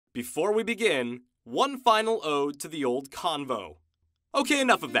Before we begin, one final ode to the old convo. Okay,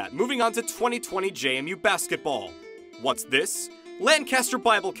 enough of that. Moving on to 2020 JMU Basketball. What's this? Lancaster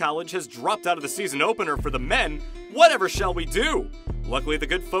Bible College has dropped out of the season opener for the men. Whatever shall we do? Luckily, the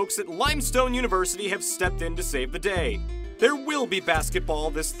good folks at Limestone University have stepped in to save the day. There will be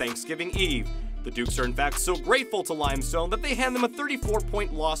basketball this Thanksgiving Eve. The Dukes are in fact so grateful to Limestone that they hand them a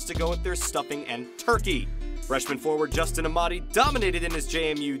 34-point loss to go with their stuffing and turkey. Freshman forward Justin Amadi dominated in his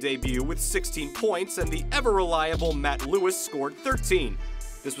JMU debut with 16 points, and the ever-reliable Matt Lewis scored 13.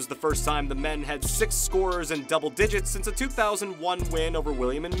 This was the first time the men had 6 scorers in double digits since a 2001 win over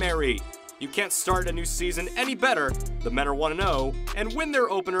William & Mary. You can't start a new season any better. The men are 1-0 and win their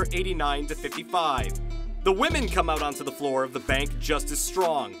opener 89-55. The women come out onto the floor of the bank just as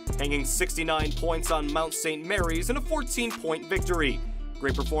strong, hanging 69 points on Mount St. Mary's in a 14-point victory.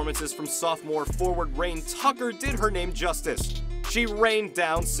 Great performances from sophomore forward Rayne Tucker did her name justice. She rained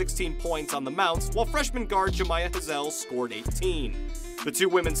down 16 points on the Mounts, while freshman guard Jamia Hazell scored 18. The two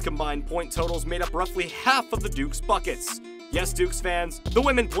women's combined point totals made up roughly half of the Dukes' buckets. Yes, Dukes fans, the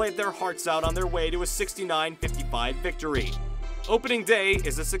women played their hearts out on their way to a 69-55 victory. Opening day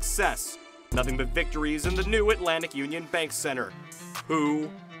is a success. Nothing but victories in the new Atlantic Union Bank Center.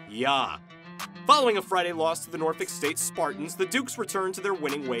 Hoo-yah. Following a Friday loss to the Norfolk State Spartans, the Dukes returned to their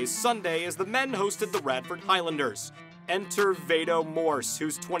winning ways Sunday as the men hosted the Radford Highlanders. Enter Vado Morse,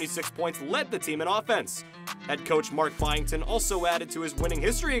 whose 26 points led the team in offense. Head coach Mark Byington also added to his winning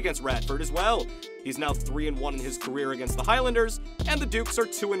history against Radford as well. He's now 3-1 in his career against the Highlanders, and the Dukes are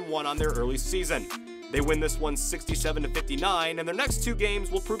 2-1 on their early season. They win this one 67-59, and their next 2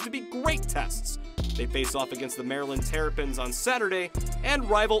 games will prove to be great tests. They face off against the Maryland Terrapins on Saturday and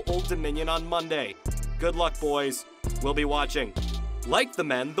rival Old Dominion on Monday. Good luck, boys. We'll be watching. Like the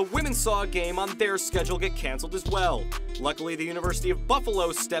men, the women saw a game on their schedule get canceled as well. Luckily, the University of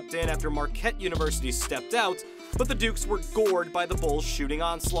Buffalo stepped in after Marquette University stepped out, but the Dukes were gored by the Bulls' shooting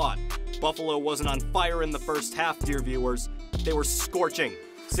onslaught. Buffalo wasn't on fire in the first half, dear viewers. They were scorching,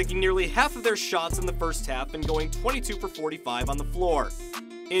 sinking nearly half of their shots in the first half and going 22 for 45 on the floor.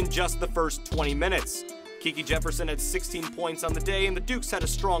 In just the first 20 minutes, Kiki Jefferson had 16 points on the day, and the Dukes had a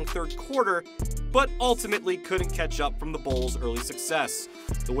strong third quarter, but ultimately couldn't catch up from the Bulls' early success.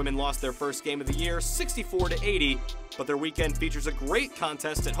 The women lost their first game of the year 64-80, but their weekend features a great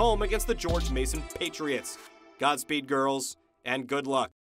contest at home against the George Mason Patriots. Godspeed, girls, and good luck.